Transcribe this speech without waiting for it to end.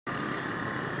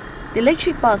The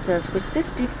electric buses with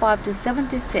 65 to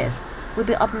 70 seats will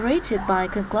be operated by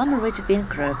conglomerate Vin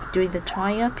Group during the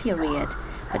trial period,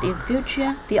 but in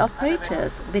future, the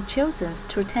operators will be chosen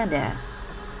through tender.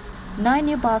 9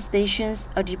 new bus stations,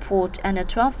 a depot and a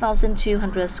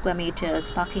 12,200 square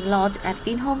meters parking lot at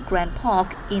Vinhome Grand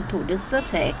Park in Thủ Đức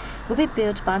City will be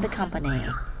built by the company.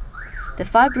 The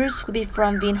 5 routes will be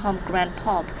from Vinhome Grand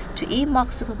Park to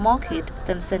E-Mart Supermarket,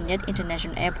 Tân Sơn Nhất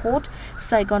International Airport,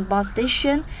 Saigon Bus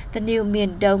Station, the new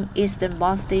Miền Đông Eastern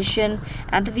Bus Station,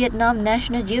 and the Vietnam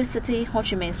National University Ho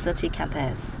Chi Minh City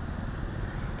campus.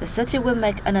 The city will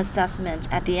make an assessment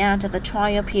at the end of the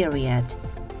trial period.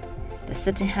 The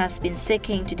city has been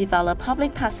seeking to develop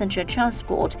public passenger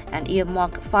transport and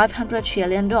earmark 500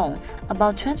 trillion dong,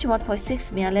 about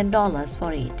 $21.6 million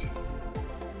for it.